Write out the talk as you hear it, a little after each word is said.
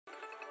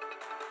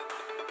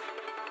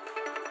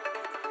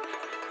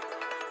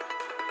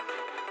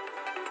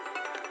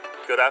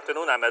Good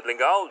afternoon, I'm Ed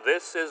Lingao.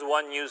 This is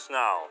One News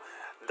Now.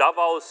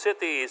 Davao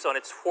City is on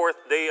its fourth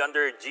day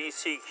under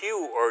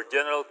GCQ or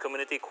General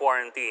Community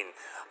Quarantine.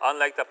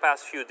 Unlike the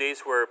past few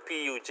days where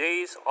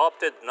PUJs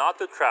opted not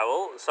to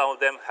travel, some of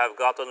them have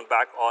gotten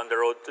back on the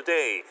road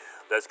today.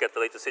 Let's get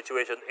the latest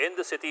situation in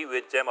the city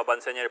with Jem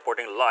Abansenya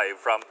reporting live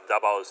from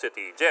Davao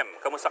City. Jem,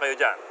 kamusta kayo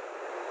dyan?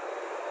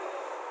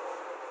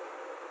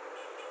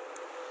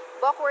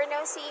 Bok, we're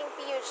now seeing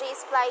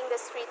PUJs flying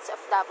the streets of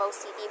Davao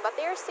City, but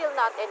they're still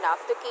not enough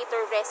to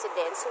cater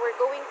residents who are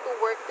going to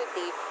work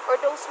today or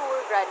those who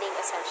are running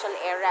essential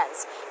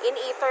errands. In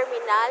a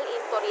terminal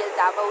in Toril,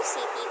 Davao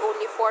City,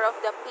 only 4 of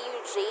the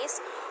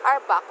PUJs are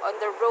back on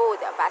the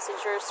road.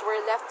 Passengers were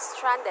left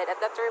stranded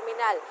at the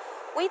terminal,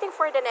 waiting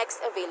for the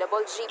next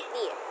available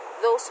jeepney.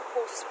 Those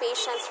whose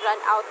patience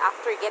ran out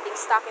after getting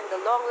stuck in the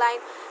long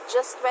line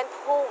just went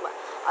home.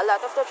 A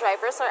lot of the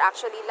drivers are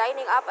actually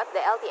lining up at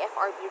the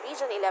LTFRB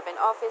Region 11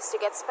 office to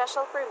get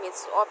special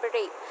permits to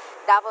operate.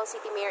 Davao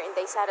City Mayor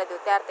Inday Sara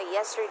Duterte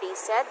yesterday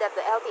said that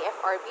the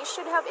LTFRB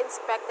should have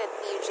inspected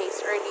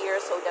PUJs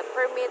earlier so that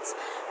permits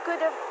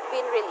could have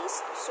been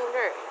released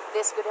sooner.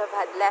 This could have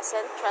had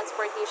lessened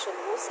transportation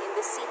woes in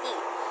the city.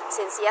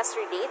 Since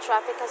yesterday,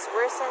 traffic has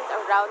worsened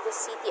around the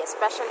city,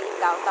 especially in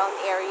downtown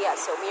area.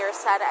 So Mayor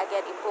Sara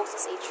again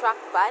imposes a truck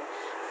ban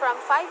from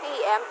 5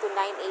 a.m. to 9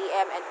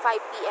 a.m. and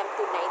 5 p.m.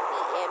 to 9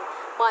 p.m.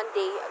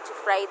 Monday to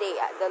Friday.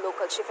 The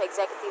local chief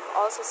executive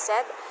also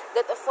said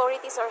that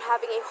authorities are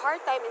having a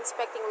hard time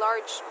inspecting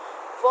large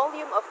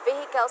volume of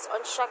vehicles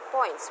on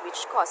checkpoints,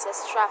 which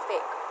causes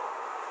traffic.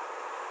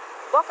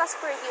 Bok, as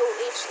per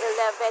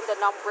DOH-11, the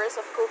numbers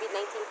of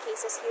COVID-19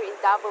 cases here in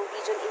Davao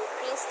region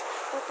increased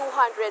to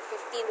 215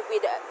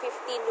 with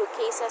 15 new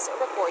cases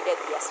recorded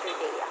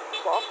yesterday.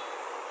 Bok?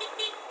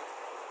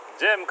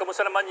 Jem,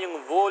 kamusta naman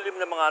yung volume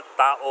ng mga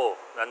tao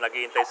na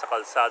naghihintay sa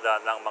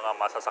kalsada ng mga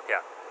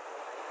masasakyan?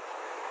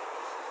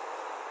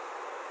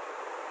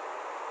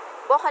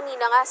 Bok,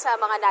 kanina nga sa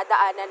mga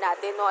nadaanan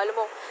natin, no, alam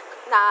mo,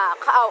 na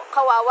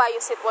kawawa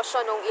yung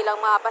sitwasyon ng ilang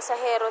mga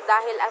pasahero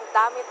dahil ang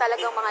dami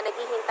talagang mga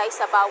naghihintay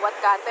sa bawat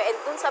kanto. And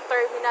dun sa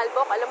terminal,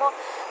 Bok, alam mo,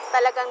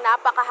 talagang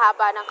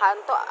napakahaba ng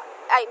kanto,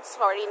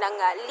 ng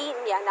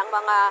linya ng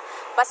mga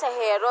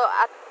pasahero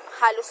at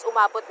halos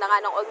umabot na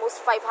nga ng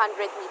almost 500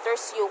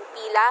 meters yung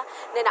pila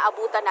na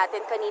naabutan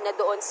natin kanina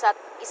doon sa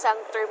isang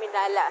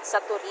terminal sa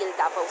Toril,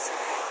 Davao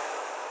City.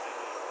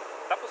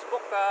 Tapos,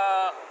 Bok,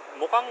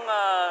 mukhang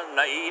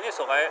naiinis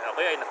o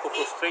kaya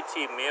nagpo-frustrate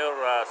si Mayor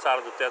Sara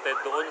Duterte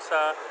doon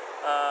sa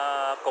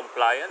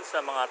compliance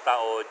sa mga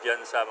tao dyan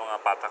sa mga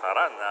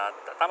patakaran.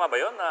 Tama ba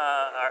yun?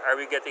 Are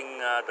we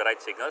getting the right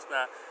signals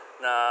na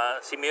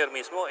si Mayor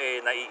mismo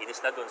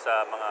naiinis na doon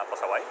sa mga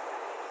pasaway?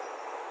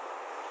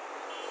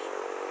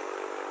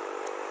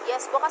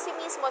 Yes po, kasi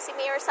mismo si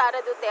Mayor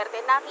Sara Duterte,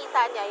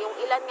 nakita niya yung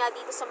ilan nga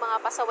dito sa mga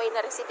pasaway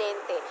na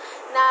residente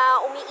na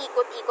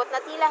umiikot-ikot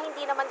na tila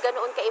hindi naman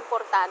ganoon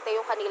kaimportante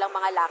yung kanilang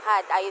mga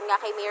lakad. Ayon nga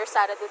kay Mayor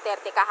Sara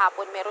Duterte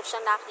kahapon, meron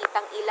siyang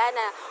nakitang ilan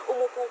na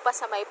umupo pa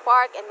sa may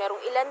park and merong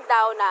ilan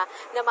daw na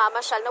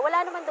namamasyal na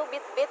wala naman daw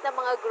bit-bit na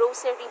mga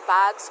grocery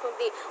bags,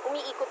 kundi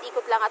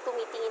umiikot-ikot lang at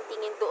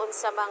tumitingin-tingin doon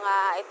sa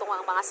mga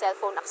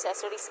cellphone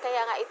accessories.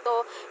 Kaya nga ito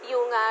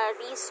yung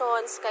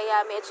reasons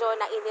kaya medyo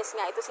nainis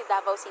nga ito si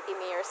Davao City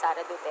Mayor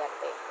Sara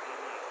Duterte.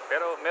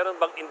 Pero meron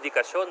bang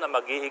indikasyon na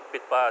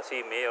maghihigpit pa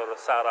si Mayor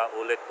Sara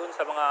ulit dun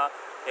sa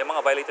yung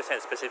mga violators,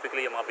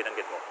 specifically yung mga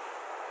binanggit mo?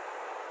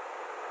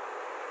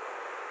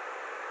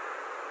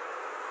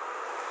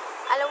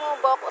 Alam mo,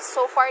 Bok,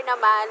 so far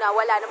naman,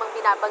 wala namang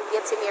binabanggit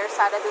si Mayor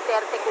Sara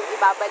Duterte kung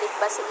ibabalik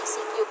ba sa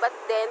ECQ. But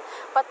then,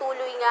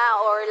 patuloy nga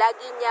or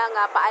lagi niya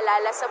nga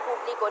paalala sa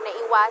publiko na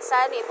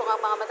iwasan itong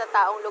mga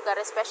matataong lugar,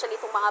 especially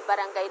itong mga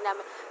barangay na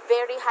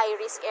very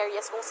high-risk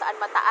areas kung saan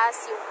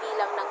mataas yung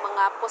bilang ng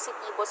mga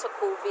positibo sa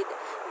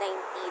COVID-19.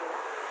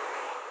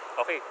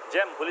 Okay,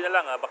 Jem, huli na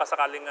lang, baka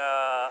sakaling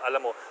alam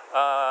mo,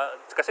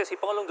 kasi si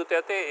Pangulong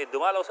Duterte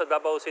dumalaw sa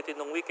Davao City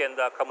nung weekend,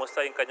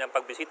 kamusta yung kanyang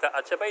pagbisita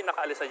at siya ba'y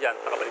nakaalis na dyan,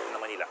 nakabalik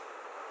na Manila?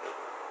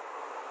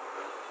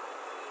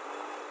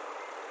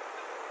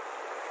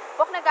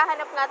 Bok,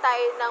 naghahanap nga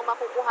tayo ng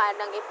makukuha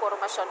ng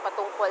impormasyon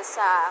patungkol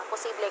sa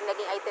posibleng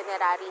naging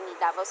itinerary ni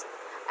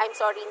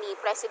ni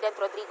President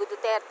Rodrigo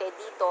Duterte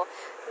dito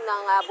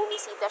nang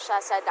bumisita siya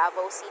sa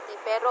Davao City.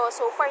 Pero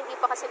so far hindi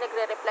pa kasi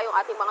nagre-reply yung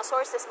ating mga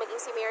sources, maging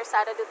si Mayor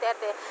Sara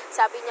Duterte.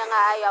 Sabi niya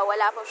nga ay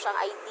wala pa siyang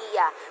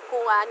idea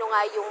kung ano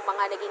nga yung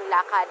mga naging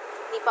lakad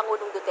ni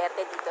Pangulong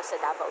Duterte dito sa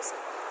Davao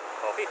City.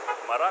 Okay,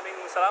 maraming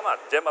salamat.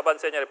 Jem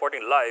Abansenya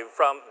reporting live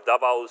from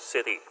Davao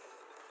City.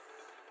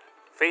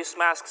 Face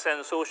masks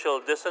and social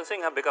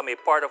distancing have become a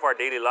part of our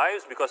daily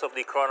lives because of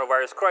the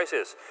coronavirus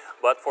crisis.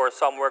 But for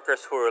some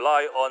workers who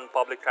rely on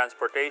public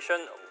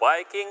transportation,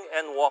 biking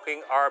and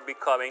walking are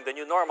becoming the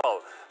new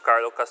normal.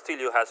 Carlo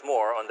Castillo has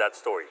more on that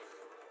story.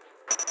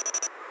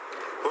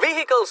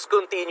 Vehicles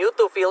continue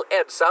to fill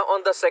EDSA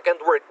on the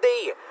second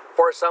workday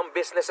for some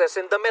businesses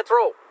in the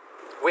metro.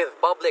 With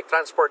public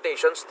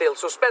transportation still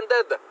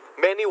suspended,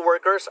 many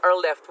workers are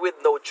left with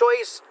no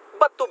choice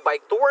but to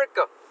bike to work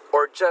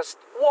or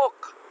just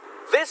walk.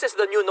 This is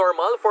the new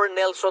normal for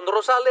Nelson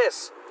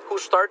Rosales, who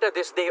started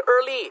this day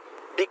early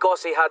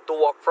because he had to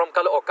walk from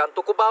Caloocan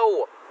to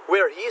Cubao,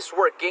 where he's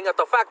working at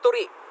a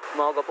factory.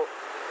 Maaga po.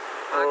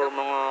 O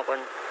mga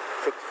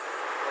 6.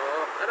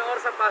 Ano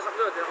oras ang pasok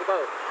doon sa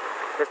Cubao?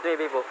 Alas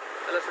 9 po.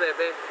 Alas 9.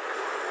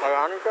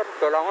 Ano sir,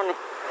 kailangan eh.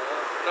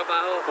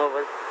 Trabaho.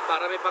 Okay.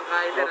 Para may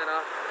pangkain din,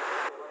 ano?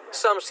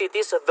 Some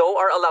cities, though,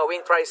 are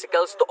allowing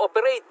tricycles to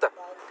operate.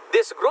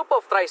 This group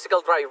of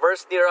tricycle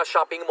drivers near a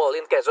shopping mall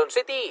in Quezon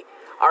City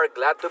are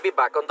glad to be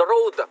back on the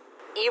road,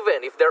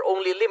 even if they're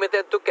only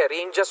limited to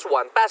carrying just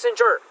one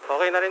passenger.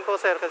 Okay na rin po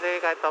sir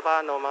kasi kahit pa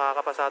paano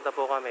makakapasada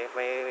po kami,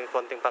 may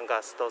konting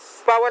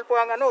panggastos. Bawal po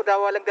ang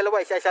bawal ang dalawa,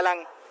 isa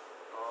lang.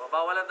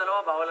 Bawal ang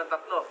dalawa, bawal ang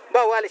tatlo.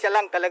 Bawal isa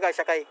lang talaga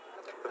sakay.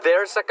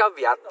 There's a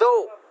caveat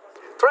though.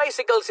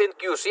 Tricycles in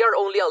QC are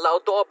only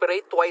allowed to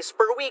operate twice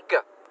per week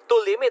to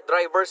limit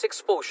drivers'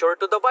 exposure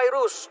to the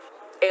virus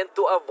and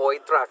to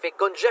avoid traffic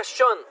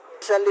congestion.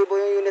 1,000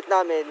 yung unit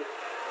namin.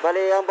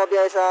 Bali, ang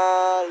pabiyahe sa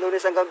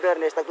Lunes hanggang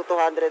Biyernes, tag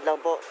 200 lang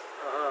po.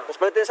 Tapos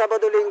palitin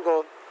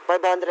Sabado-Linggo,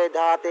 500,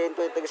 hahatiin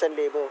po yung tag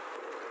 1,000.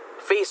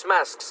 Face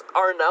masks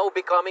are now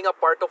becoming a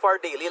part of our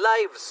daily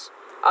lives,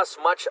 as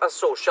much as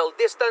social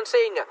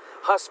distancing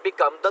has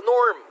become the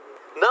norm.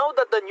 Now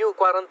that the new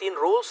quarantine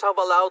rules have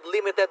allowed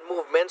limited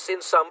movements in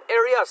some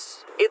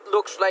areas, it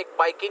looks like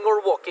biking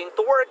or walking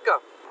to work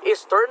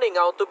is turning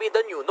out to be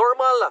the new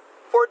normal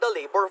for the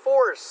labor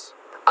force.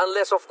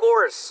 Unless, of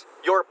course,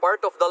 you're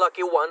part of the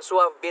lucky ones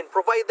who have been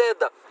provided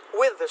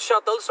with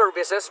shuttle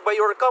services by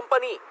your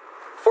company.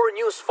 For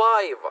News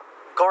 5,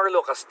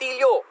 Carlo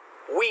Castillo,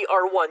 We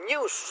Are One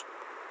News.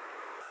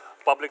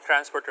 Public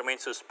transport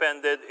remains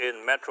suspended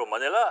in Metro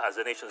Manila as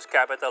the nation's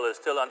capital is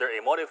still under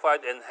a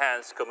modified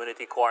enhanced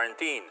community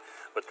quarantine.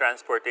 But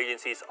transport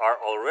agencies are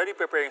already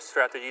preparing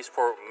strategies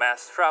for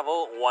mass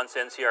travel once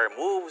NCR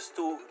moves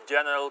to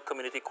General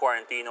Community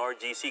Quarantine or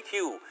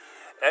GCQ.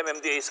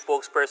 MMDA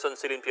spokesperson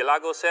Celine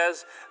Pilago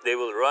says they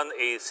will run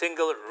a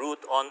single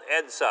route on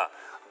EDSA.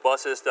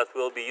 Buses that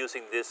will be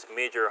using this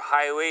major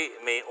highway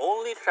may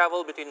only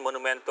travel between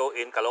Monumento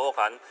in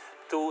Caloocan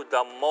to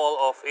the Mall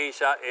of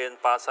Asia in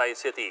Pasay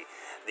City.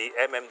 The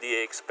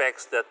MMDA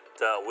expects that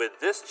with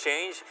this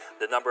change,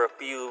 the number of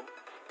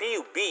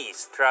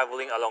PUBs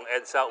traveling along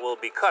EDSA will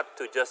be cut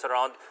to just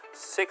around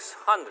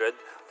 600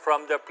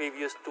 from the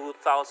previous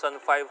 2,500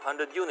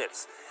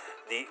 units.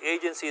 The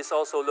agency is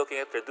also looking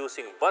at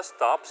reducing bus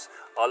stops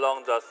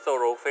along the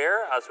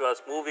thoroughfare as well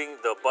as moving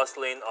the bus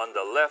lane on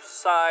the left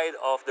side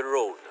of the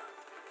road.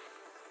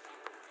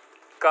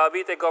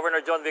 Cavite Governor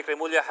John Vic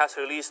Remulla has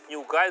released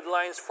new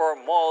guidelines for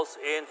malls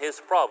in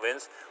his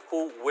province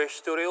who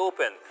wish to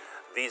reopen.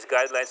 These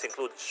guidelines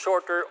include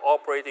shorter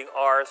operating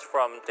hours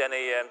from 10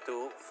 a.m.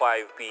 to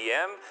 5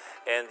 p.m.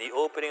 and the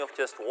opening of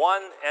just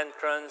one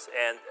entrance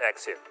and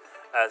exit.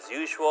 As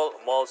usual,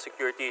 mall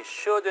security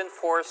should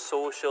enforce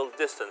social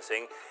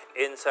distancing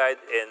inside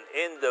and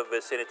in the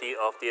vicinity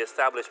of the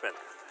establishment.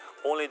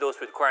 Only those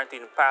with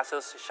quarantine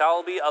passes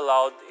shall be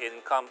allowed in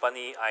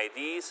company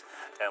IDs,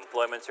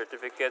 employment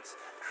certificates,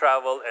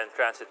 travel and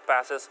transit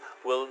passes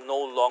will no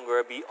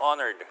longer be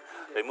honored.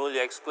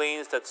 Remulla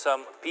explains that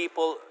some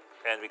people,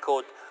 and we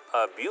quote,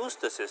 abuse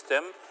the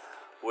system,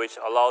 which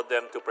allowed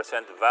them to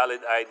present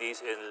valid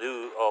IDs in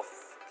lieu of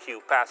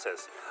queue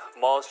passes.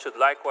 Malls should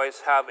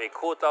likewise have a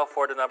quota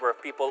for the number of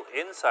people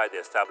inside the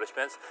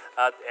establishments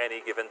at any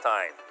given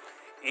time.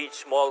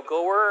 Each mall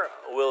goer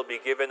will be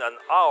given an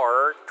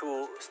hour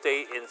to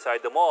stay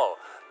inside the mall.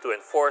 To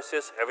enforce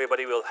this,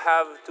 everybody will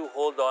have to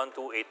hold on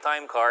to a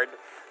time card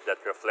that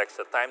reflects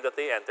the time that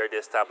they entered the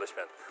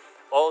establishment.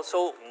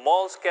 Also,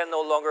 malls can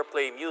no longer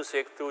play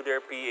music through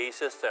their PA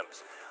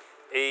systems.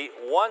 A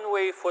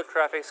one-way foot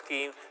traffic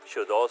scheme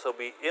should also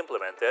be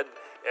implemented,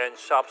 and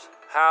shops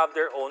have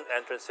their own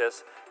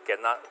entrances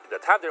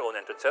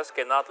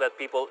cannot let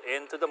people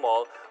into the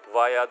mall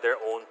via their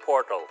own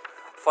portal.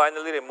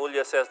 Finally,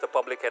 Remulla says the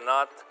public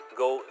cannot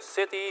go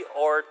city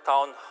or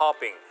town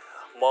hopping.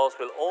 Malls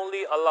will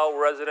only allow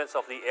residents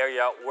of the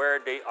area where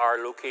they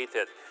are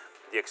located.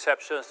 The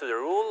exceptions to the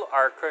rule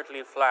are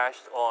currently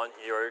flashed on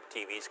your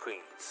TV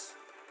screens.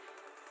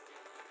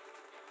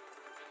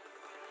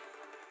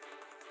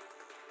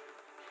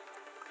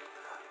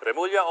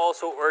 Remulla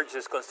also urged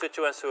his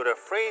constituents to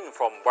refrain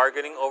from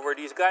bargaining over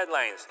these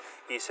guidelines.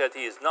 He said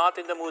he is not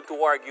in the mood to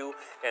argue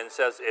and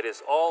says it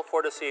is all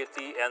for the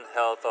safety and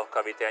health of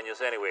Caviteños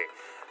anyway.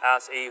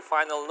 As a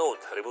final note,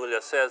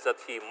 Remulla says that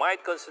he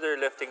might consider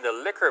lifting the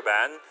liquor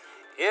ban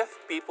if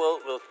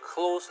people will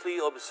closely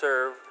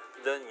observe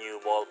the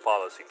new mall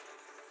policy.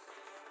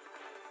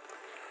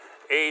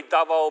 A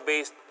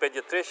Davao-based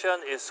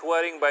pediatrician is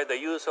swearing by the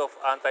use of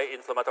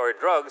anti-inflammatory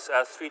drugs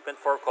as treatment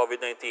for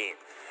COVID-19.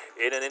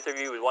 In an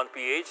interview with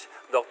 1PH,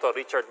 Dr.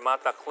 Richard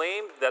Mata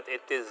claimed that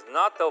it is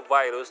not the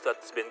virus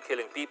that's been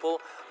killing people,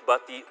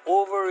 but the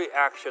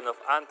overreaction of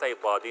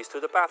antibodies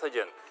to the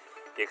pathogen.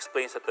 He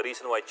explains that the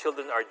reason why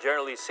children are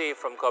generally safe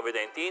from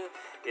COVID-19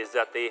 is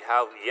that they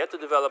have yet to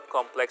develop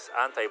complex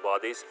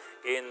antibodies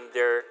in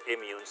their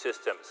immune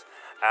systems.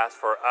 As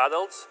for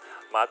adults,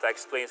 Mata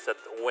explains that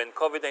when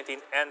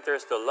COVID-19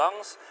 enters the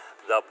lungs,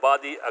 the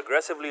body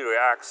aggressively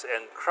reacts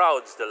and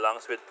crowds the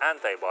lungs with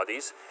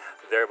antibodies,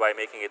 thereby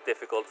making it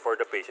difficult for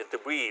the patient to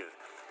breathe.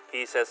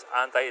 He says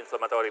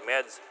anti-inflammatory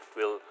meds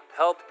will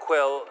help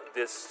quell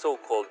this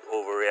so-called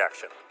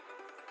overreaction.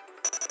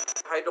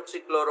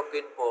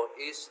 Hydroxychloroquine po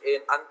is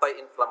an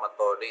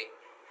anti-inflammatory.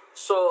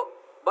 So,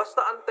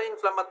 basta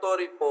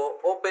anti-inflammatory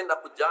po, open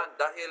ako dyan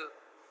dahil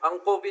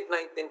ang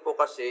COVID-19 po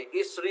kasi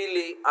is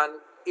really an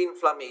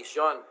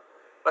inflammation.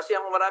 Kasi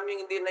ang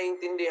maraming hindi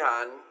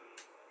naiintindihan,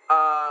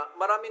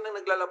 maraming nang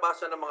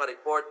naglalabasan ng mga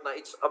report na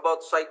it's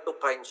about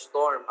cytokine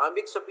storm. Ang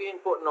ibig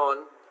sabihin po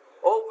noon,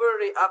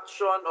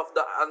 overreaction of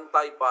the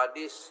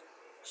antibodies.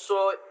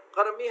 So,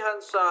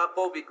 karamihan sa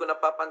COVID, kung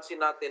napapansin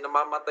natin,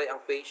 namamatay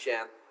ang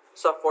patient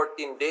sa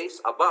 14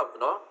 days above,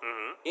 no?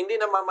 Hindi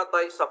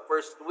namamatay sa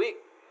first week.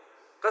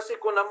 Kasi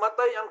kung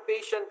namatay ang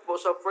patient po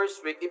sa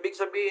first week, ibig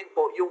sabihin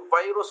po, yung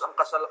virus ang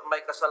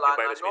may kasalanan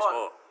Yung virus noon.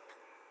 mismo.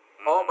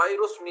 O,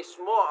 virus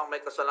mismo ang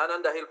may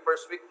kasalanan dahil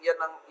first week, yan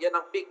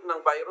ang peak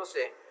ng virus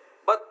eh.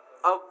 But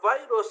a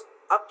virus,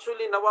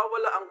 actually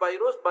nawawala ang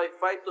virus by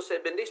 5 to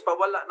 7 days,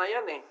 pawala na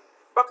yan eh.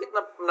 Bakit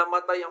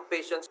namatay ang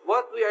patients?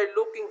 What we are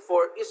looking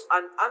for is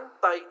an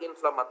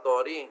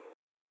anti-inflammatory.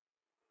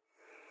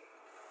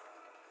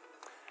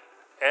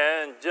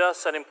 And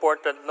just an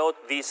important note,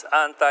 these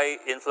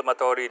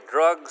anti-inflammatory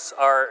drugs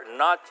are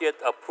not yet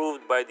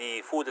approved by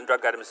the Food and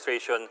Drug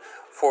Administration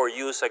for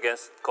use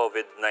against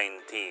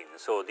COVID-19.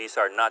 So these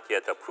are not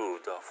yet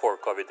approved for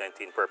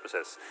COVID-19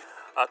 purposes.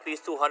 At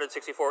least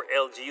 264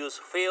 LGUs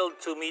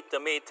failed to meet the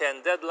May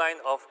 10 deadline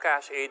of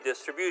cash aid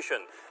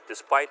distribution.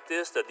 Despite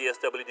this, the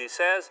DSWD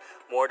says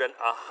more than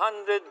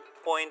 100.6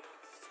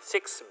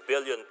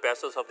 billion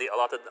pesos of the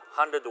allotted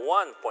 101.4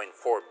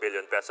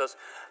 billion pesos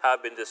have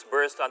been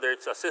disbursed under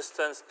its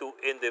assistance to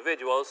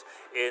individuals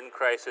in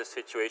crisis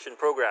situation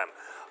program.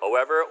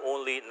 However,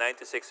 only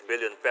 96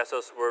 billion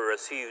pesos were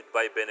received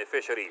by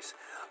beneficiaries.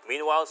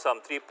 Meanwhile,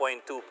 some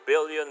 3.2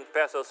 billion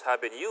pesos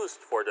have been used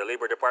for the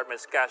Labor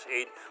Department's cash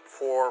aid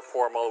for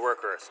formal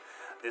workers.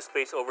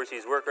 Displaced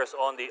overseas workers,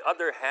 on the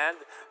other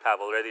hand, have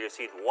already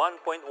received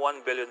 1.1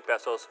 billion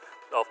pesos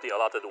of the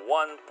allotted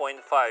 1.5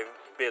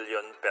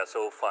 billion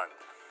peso fund.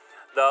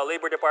 The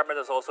Labor Department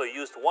has also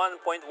used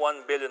 1.1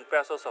 billion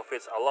pesos of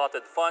its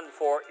allotted fund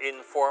for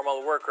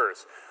informal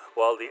workers,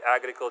 while the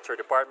Agriculture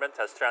Department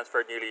has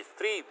transferred nearly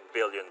 3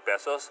 billion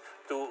pesos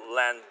to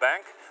Land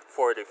Bank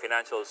for the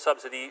financial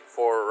subsidy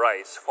for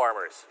rice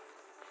farmers.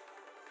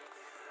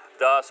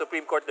 The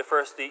Supreme Court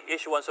defers the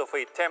issuance of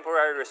a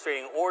temporary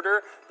restraining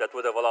order that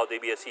would have allowed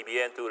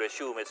ABS-CBN to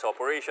resume its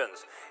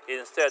operations.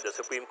 Instead, the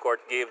Supreme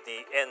Court gave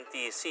the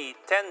NTC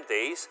 10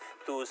 days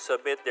to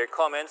submit their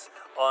comments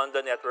on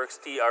the network's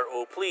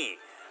TRO plea.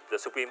 The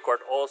Supreme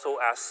Court also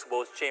asks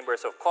both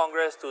chambers of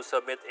Congress to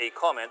submit a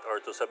comment or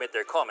to submit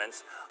their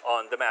comments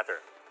on the matter.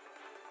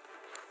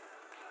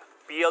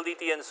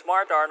 PLDT and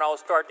Smart are now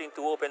starting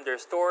to open their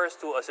stores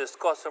to assist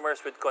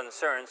customers with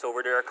concerns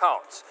over their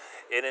accounts.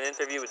 In an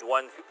interview with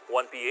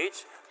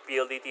 1PH,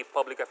 PLDT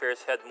Public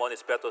Affairs Head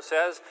Moniz Beto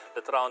says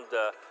that around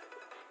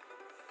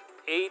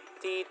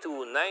 80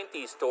 to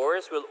 90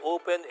 stores will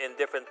open in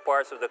different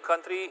parts of the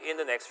country in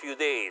the next few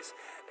days.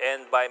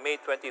 And by May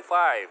 25,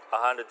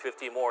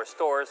 150 more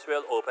stores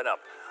will open up.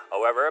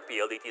 However,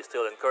 PLDT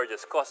still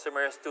encourages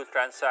customers to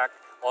transact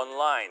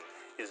online.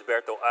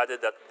 Isberto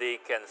added that they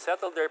can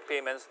settle their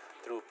payments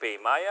through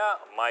PayMaya,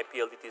 My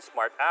PLDT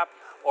Smart app,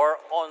 or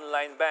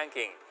online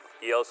banking.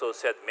 He also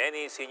said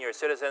many senior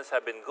citizens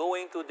have been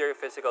going to their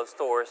physical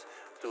stores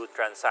to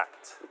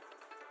transact.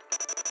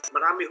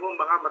 Marami hong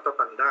mga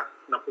matatanda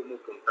na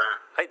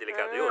pumupunta. Ay,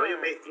 delikado yun.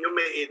 Yung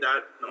may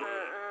edad, no?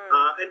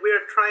 And we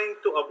are trying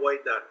to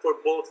avoid that for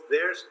both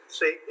their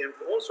sake and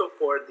also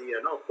for the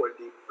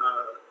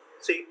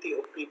safety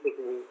of people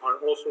who are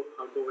also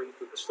going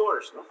to the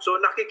stores. No? So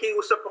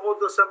nakikiusap ako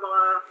doon sa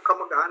mga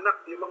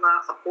kamag-anak, yung mga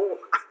apo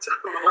at sa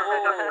mga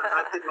anak ng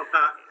ating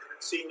mga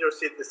senior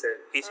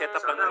citizen. I-set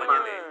up lang naman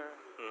yan eh.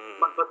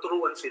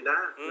 Magpaturuan sila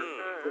na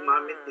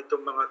gumamit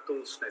itong mga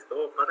tools na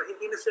ito para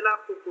hindi na sila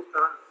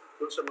pupunta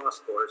doon sa mga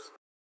stores.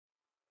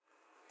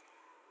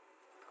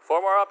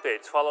 For more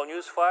updates, follow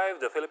News 5,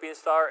 The Philippine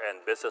Star,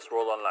 and Business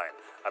World Online.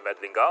 I'm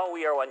Ed Lingao,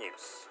 We Are One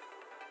News.